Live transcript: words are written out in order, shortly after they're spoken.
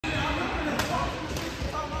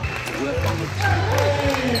I'ma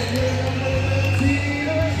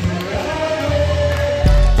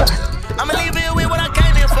leave it with what I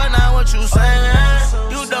came in for, now what you saying?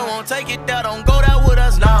 You don't want to take it there, don't go there with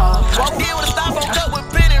us now. Walked in with a styrofoam cup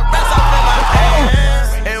with penny racks off in my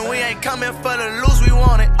hands. And we ain't coming for the loose, we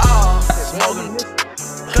want it all. Smoking,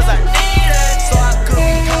 cause I need it, so I could.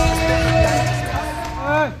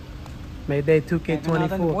 Mayday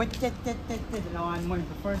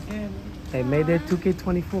 2K24. Hey, Mayday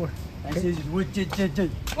 2K24.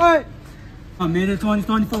 What? Mayday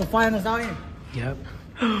 2024, finals out here. Yep.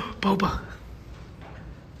 Boba.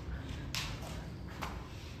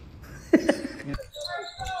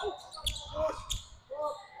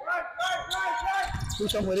 Do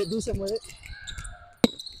something with it, do something with it.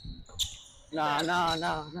 Nah.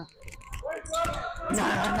 Nah.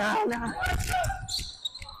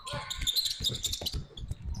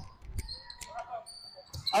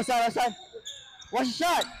 Outside. Watch the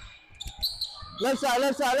shot. Left side.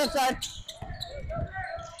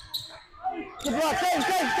 Good block, save.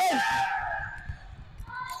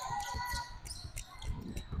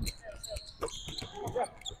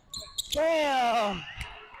 Damn.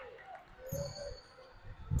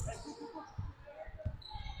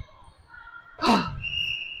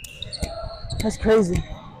 That's crazy.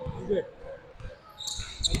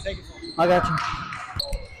 I got you.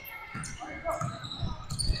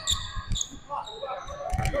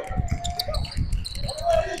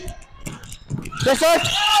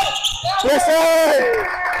 Yes, sir!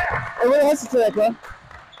 Hey, what else to that, bro?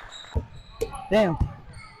 Damn.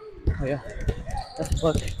 Oh, yeah. That's a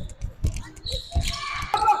fuck.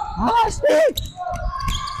 Ah, speak!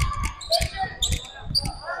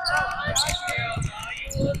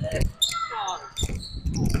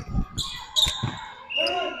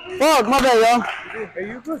 Fuck, my bad, y'all. Hey,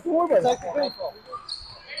 you good forward? I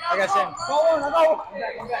got Sam. Go on, I go.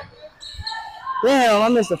 I'm back. Damn, I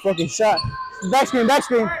missed a fucking shot. Back screen.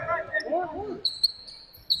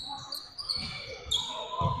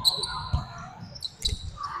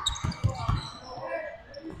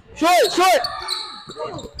 Short.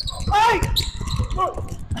 Hey!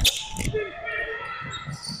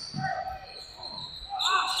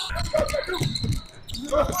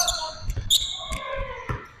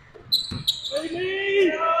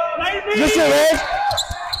 Good shit,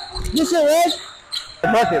 Reg.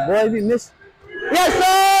 Bucket, boy, we missed. Yes, sir!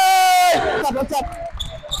 Up top.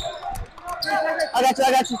 I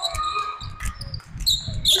got you.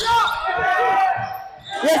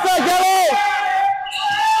 Yes, sir, Kelly!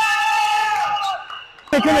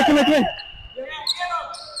 Come here.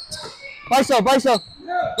 Bicep. Right.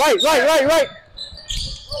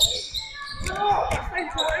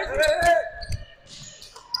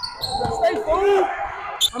 Stay full.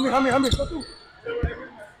 Hami. Go through.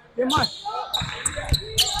 Get mine.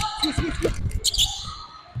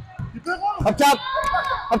 Up top.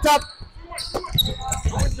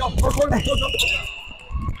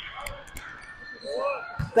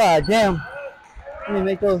 God damn. Let me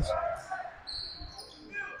make those.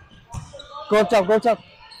 Go up top.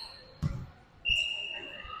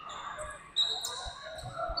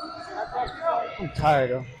 I'm tired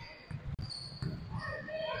though.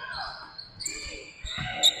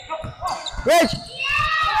 Rich!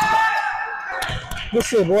 Good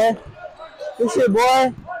shit, boy. Good shit,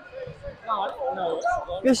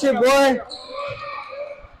 boy.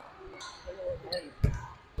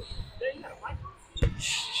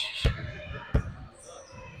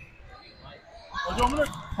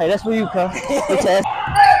 Hey, that's for you, cuz. Bitch ass.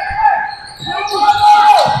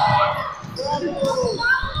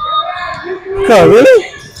 Cuz, really?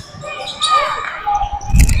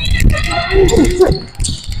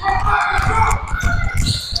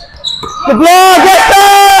 The block, yes,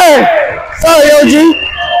 sir!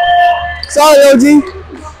 Sorry, OG.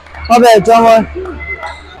 My bad, John.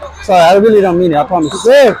 Sorry, I really don't mean it, I promise.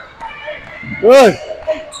 Good.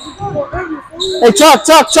 Hey, Chuck.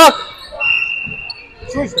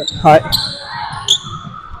 Alright.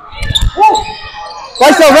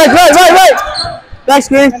 Right. Back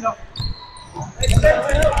screen.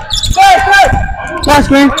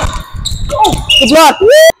 The block.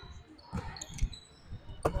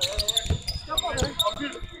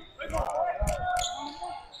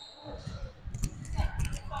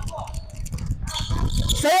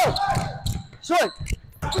 Stay up. Short.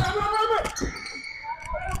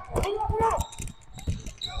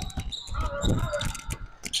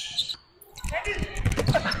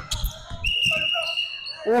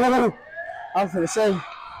 I was gonna say.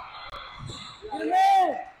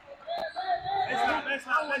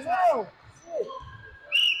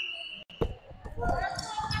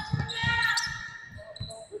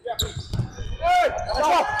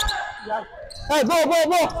 Hey, ball.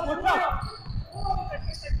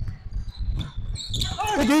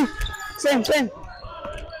 Good D. Same.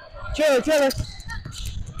 Chill.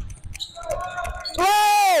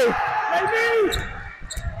 Oh!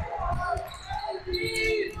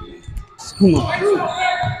 Come on.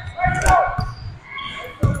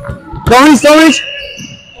 Don't reach.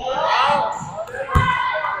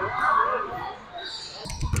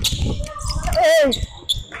 Hey!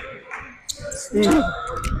 Steve.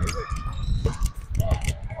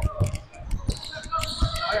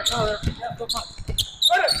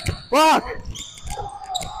 Fuck!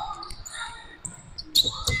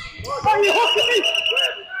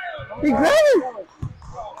 He grabbed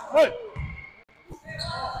it!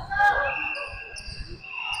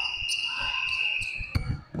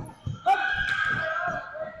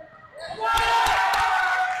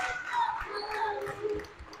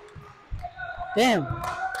 Damn,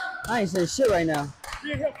 I ain't saying shit right now.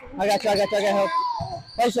 I got help.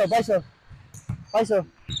 Baiso.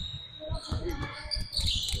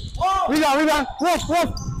 Rebound. Wolf.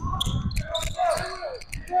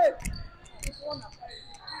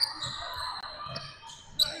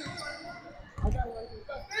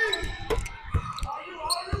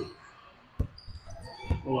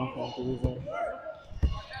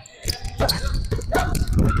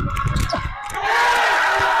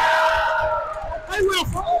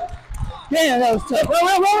 Damn, that was tough.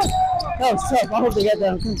 That was tough. I hope they get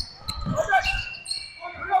that.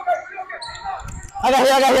 I got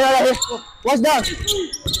here. What's down?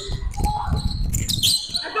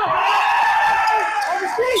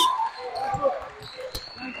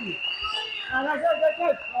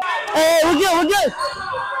 Hey, we're good.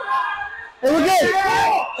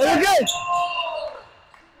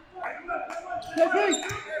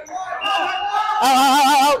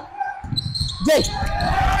 Out. Jake.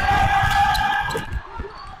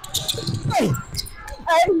 Hey,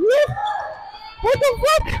 what the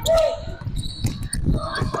fuck?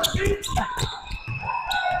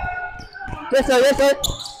 Yes, sir.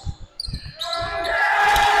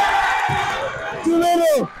 Too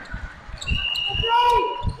little.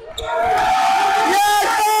 Yes,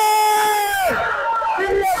 sir!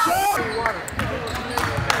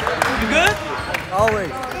 You good?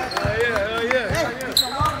 Always. Yeah.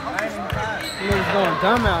 Niggas going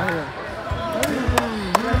dumb out here.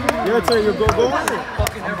 You ever tell you go?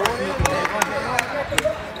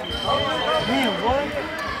 Man, what?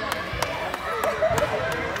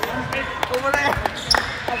 Over there.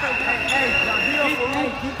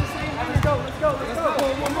 Keep the same. Let's go.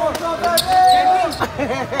 One more.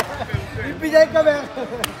 PJ, come here.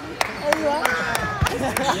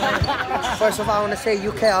 First of all, I want to say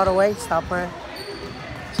UK all the way. Stop playing.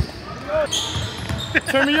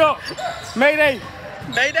 Turn me up. Mayday.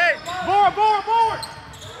 Board.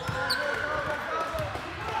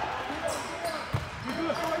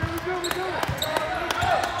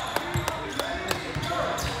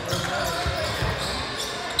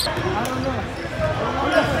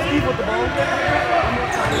 Steve with the ball.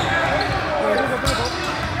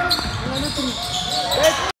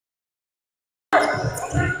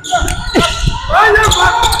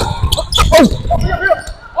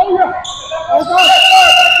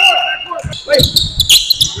 Wait.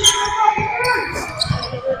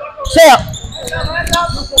 Stay up.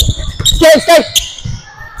 Stay.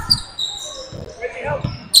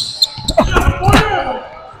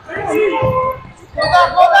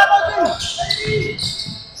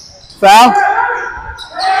 Foul.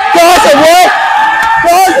 Go some boy.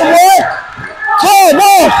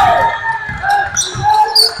 Ball.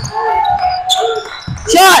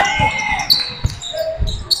 Shot.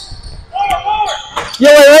 Yo,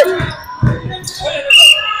 wait.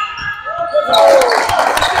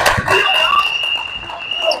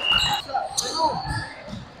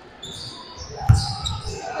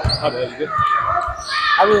 How bad you good?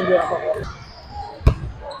 I really do.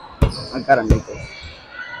 I gotta make this.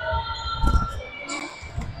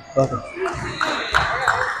 Okay.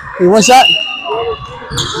 Hey, one shot?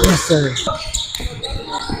 Yes, sir.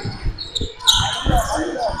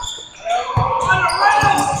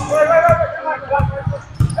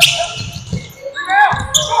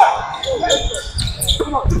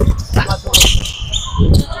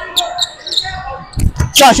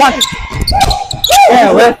 Shot.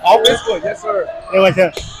 Yeah, well. Always good, yes sir. Hey, what's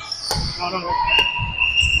up? No.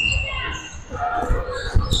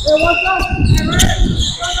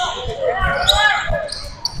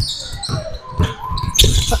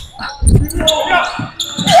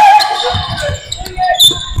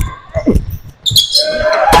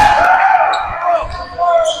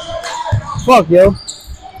 Fuck, yo.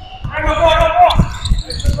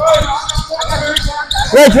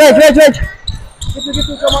 Rich. Get to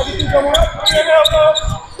Jamal.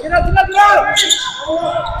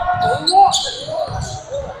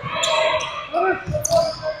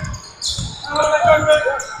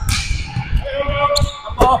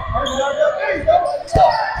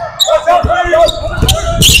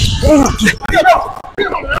 Get up.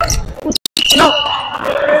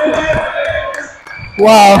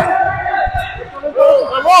 Wow.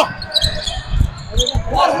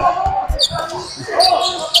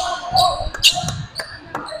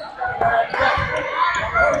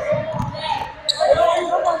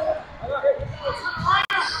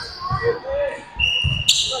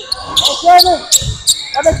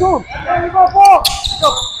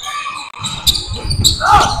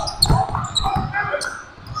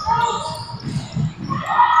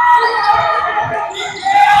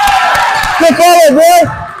 Good forward, boy.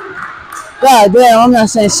 God damn, I'm not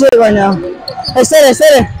saying shit right now. Hey, stay there.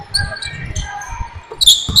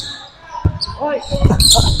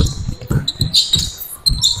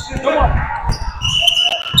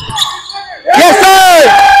 Yes, sir!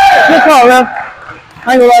 Good call, man. I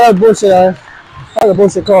ain't gonna lie, that bullshit out here. That was a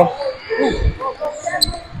bullshit call.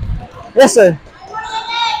 Yes, sir.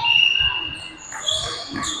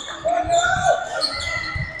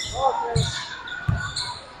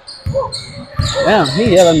 Damn, he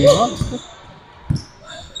yelling at me, huh?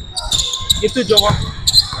 Get to Jamal.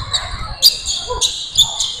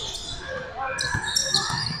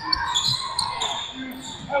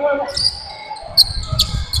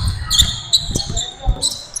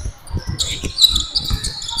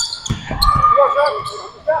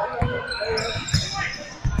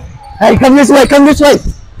 Hey, come this way.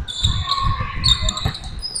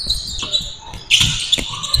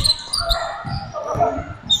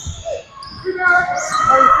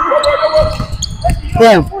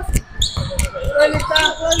 Damn.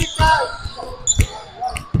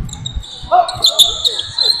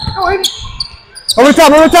 Over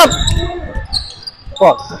top.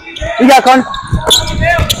 Fuck. You got Con.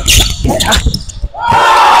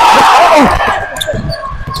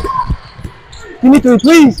 Give me 3,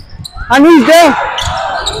 please. I knew he's there.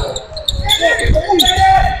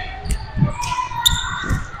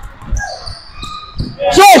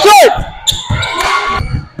 Short.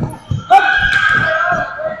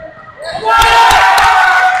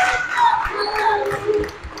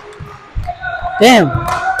 Damn.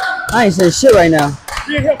 I ain't saying shit right now.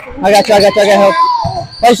 I got help.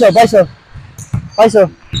 Baiso.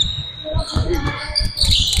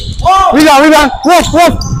 Rebound.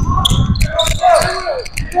 Wolf.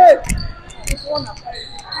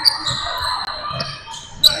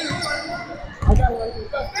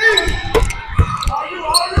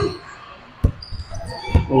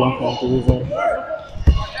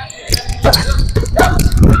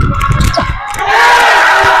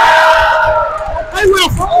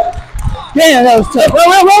 Damn, that was tough.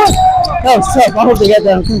 That was tough. I hope they get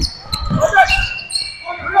that.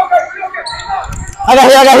 I got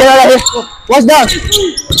here. What's down?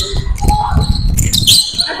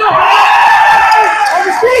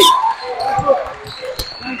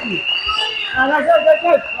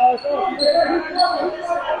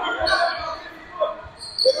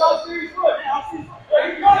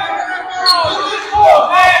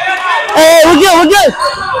 Hey, we're good.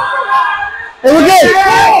 Hey, we're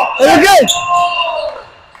good.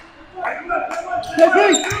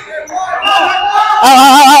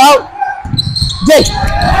 Out. Jake.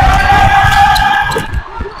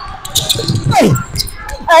 Hey,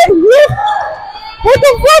 what the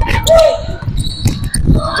fuck?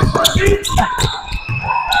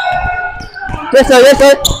 Yes, sir.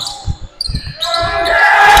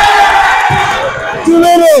 Too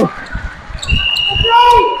little.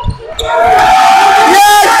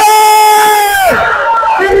 Yes, sir!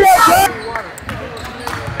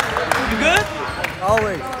 You good?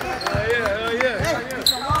 Always. Yeah.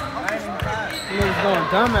 Niggas going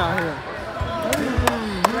dumb out here.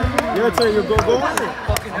 You ever tell you go?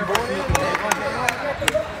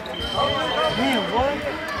 Damn, boy.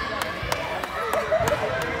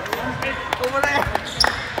 Over there.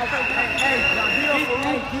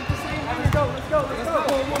 Keep the same. Let's go.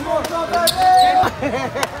 One more.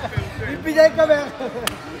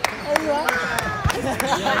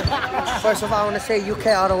 First of all, I want to say UK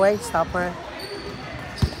all the way. Stop playing.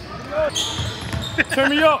 Turn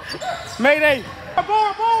me up. Mayday.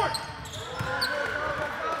 Forward.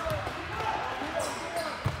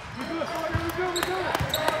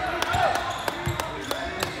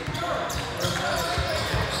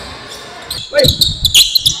 Wait.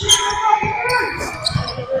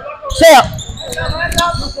 Stay up.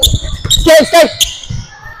 Stay.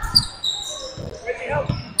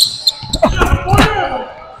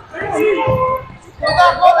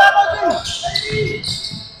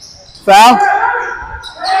 Foul.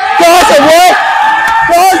 Go hustle, boy.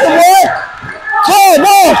 Go hustle, boy. Ball,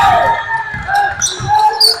 ball.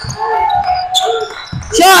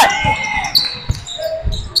 Shot.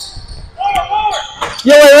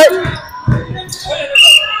 Yo, wait.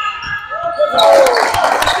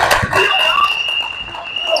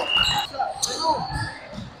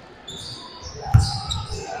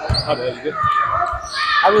 How the hell you good?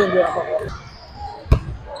 I really good.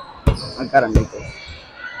 I gotta make this.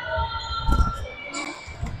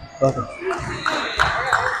 Okay.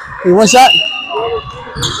 Hey, one shot?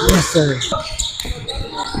 Yes, sir. Shot.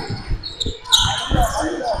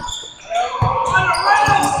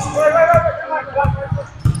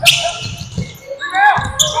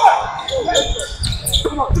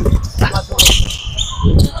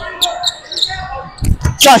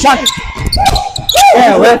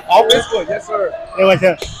 Yeah, wait. Always good, yes sir. Hey, wait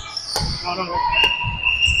there. No.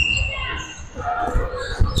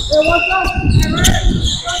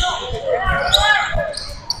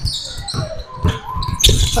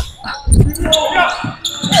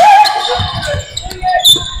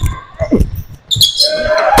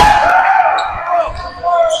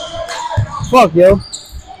 Fuck, yo.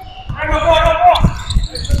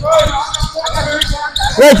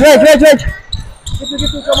 Rich.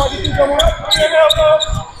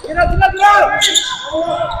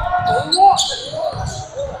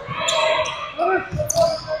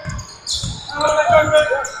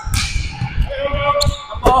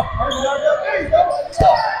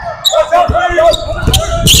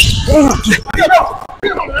 Get up.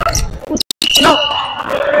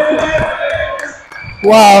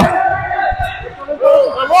 Wow.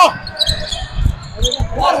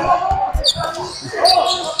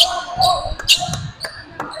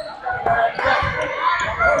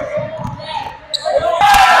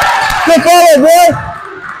 Good forward, boy.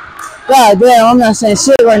 God damn, I'm not saying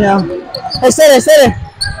shit right now. Hey, stay there.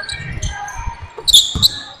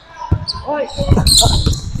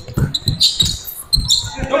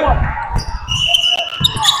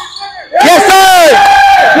 Yes, sir!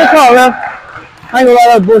 Good call, man. I ain't gonna lie,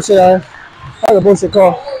 that was bullshit, that was a bullshit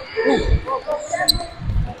call.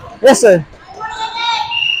 Yes, sir.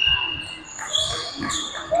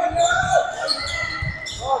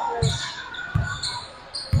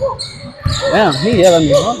 Damn, he yelling at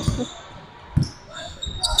me, huh?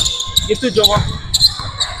 Get to Jomo.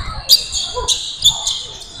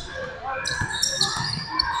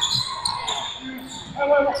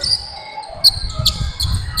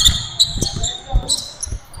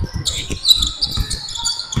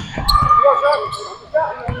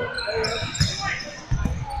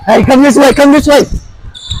 Hey, come this way.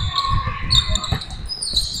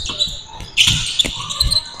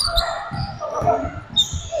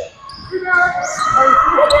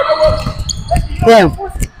 Damn.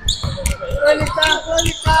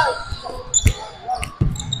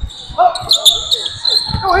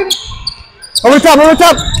 Over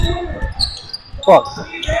top. Fuck.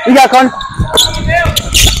 You got Con.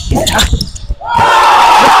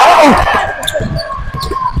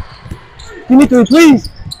 Give me 3, please.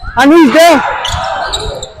 I need he's there.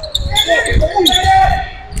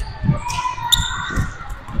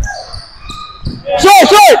 Short.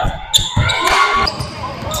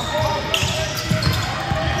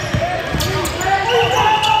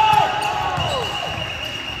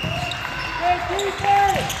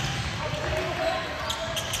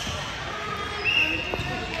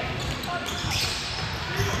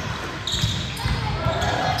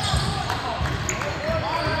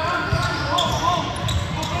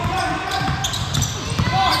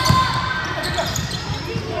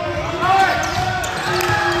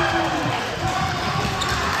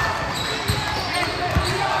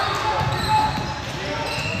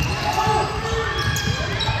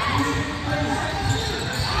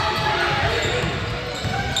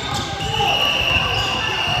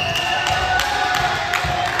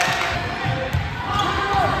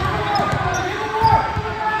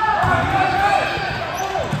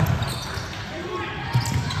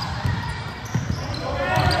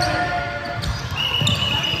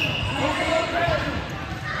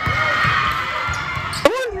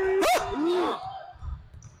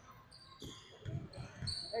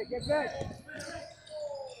 Get back.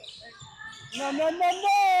 No.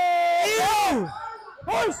 Ew.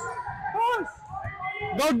 Push.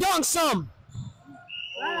 Go dunk some.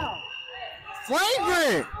 Wow.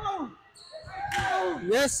 Flagrant.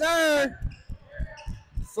 Yes, sir.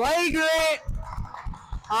 Flagrant.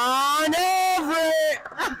 On Everett.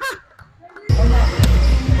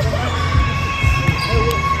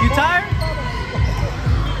 You tired?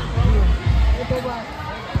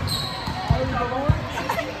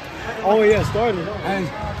 Oh yeah, started. Hey,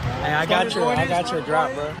 I got your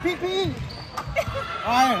drop, bro. PP.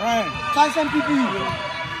 Alright. Try some PP.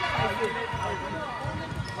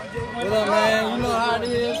 What up, man? You know how it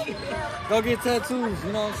is. Go get tattoos,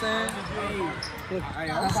 you know what I'm saying?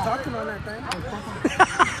 I was talking on that thing.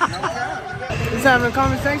 Just having a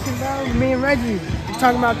conversation, bro. Me and Reggie, we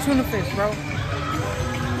talking about tuna fish, bro.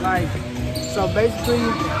 Like, so basically,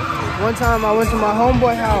 one time I went to my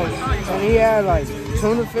homeboy house and he had like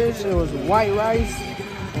tuna fish. It was white rice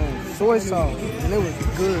and soy sauce, and it was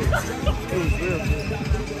good. It was real good.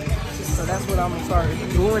 So that's what I'm gonna start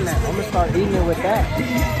doing. That I'm gonna start eating it with that.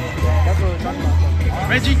 That's what we're talking about.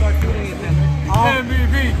 Reggie.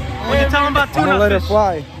 MVP. When you tell him about tuna I'm gonna let it fish.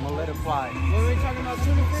 fly. I'm gonna let it fly. When we talking about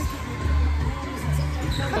tuna fish.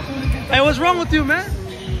 Hey, what's wrong with you, man?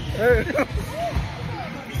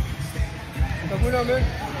 Takuna, man.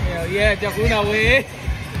 Hell yeah, Jakuna, way.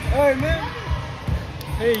 Hey, man.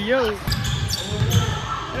 Hey, yo.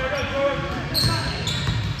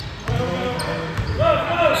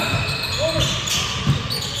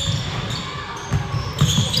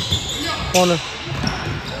 Corner.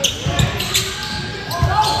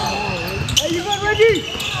 Hey, you got Reggie?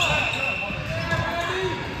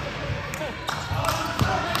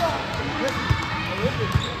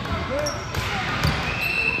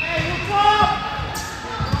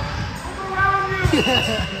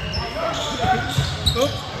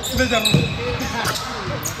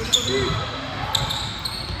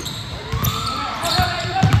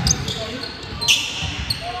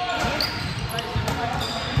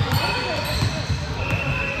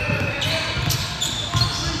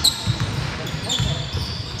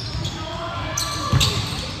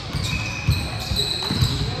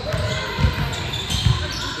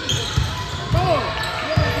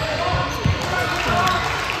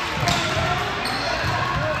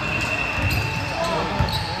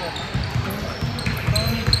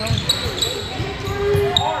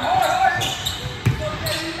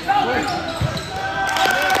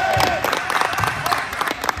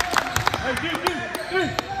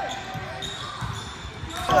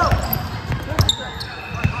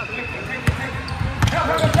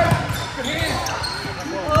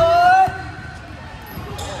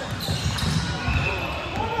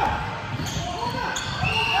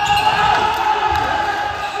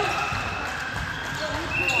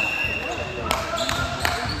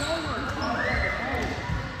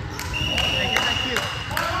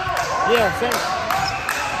 Yeah, same.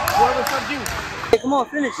 Whoever subbed you. Hey, come on,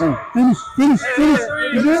 finish. Finish.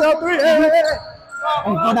 You do all three. Hey.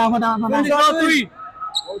 Go down. Finish all three.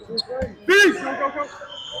 Finish. Go.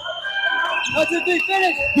 1, 2, 3,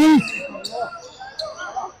 finish.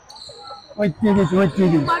 Wait,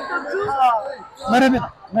 Marabit.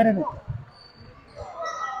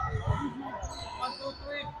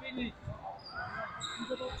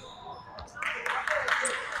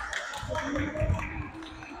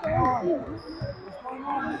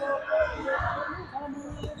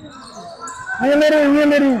 We'll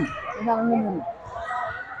let him.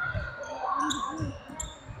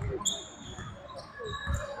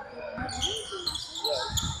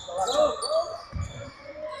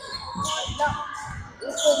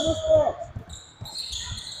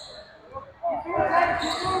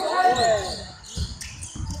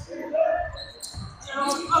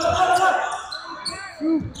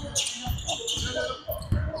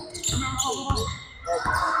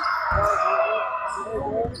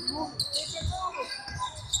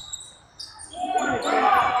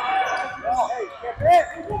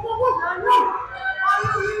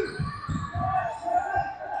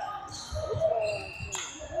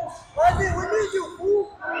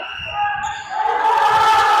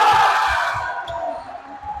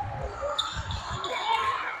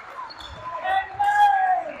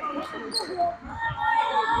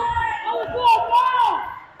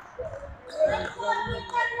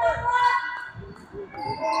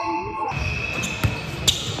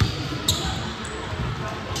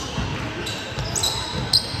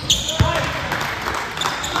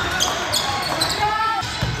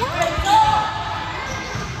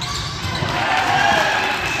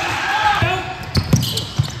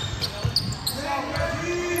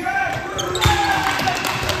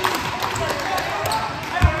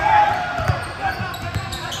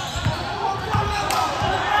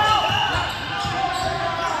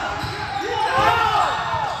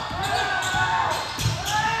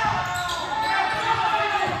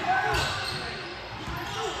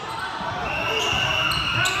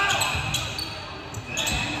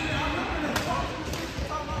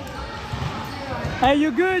 Hey,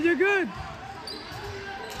 you good?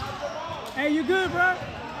 Hey, you good, bro?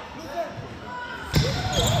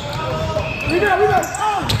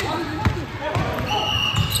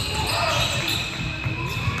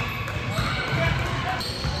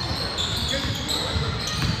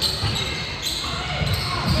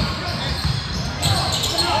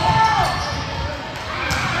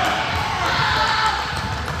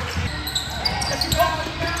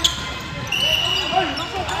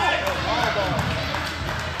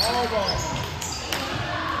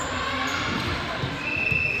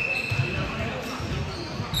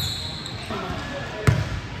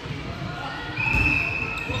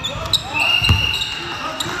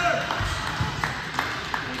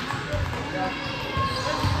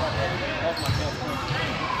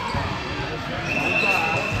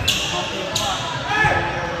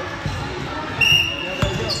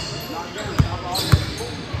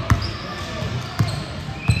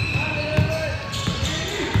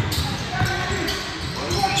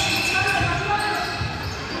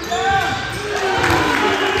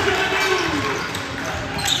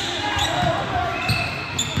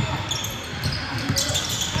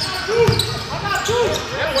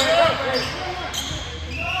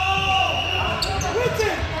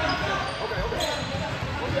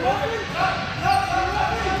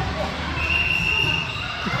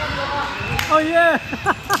 Oh yeah!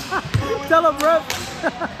 Tell him, bro.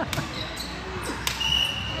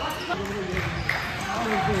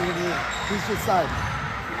 He's just side.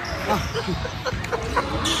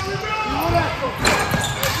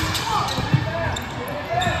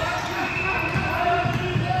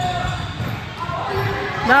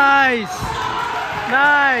 Nice!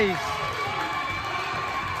 Nice!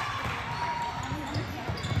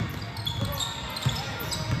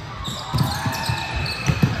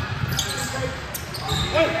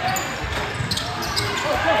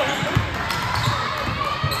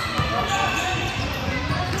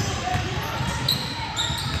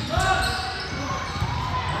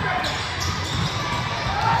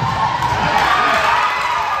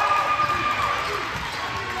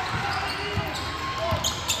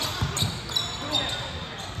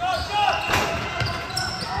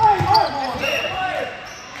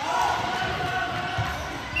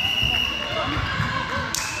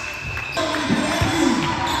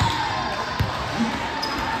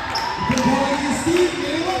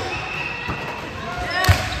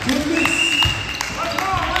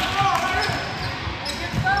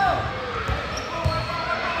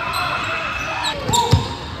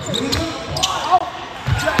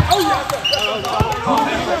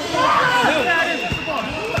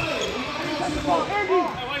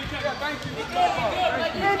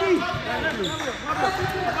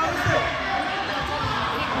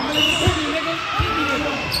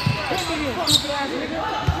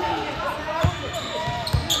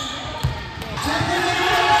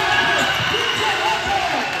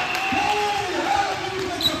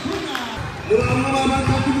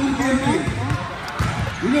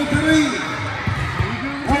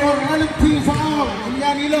 Orang alim team for all.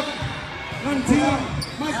 Yang ini look, non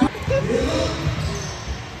team.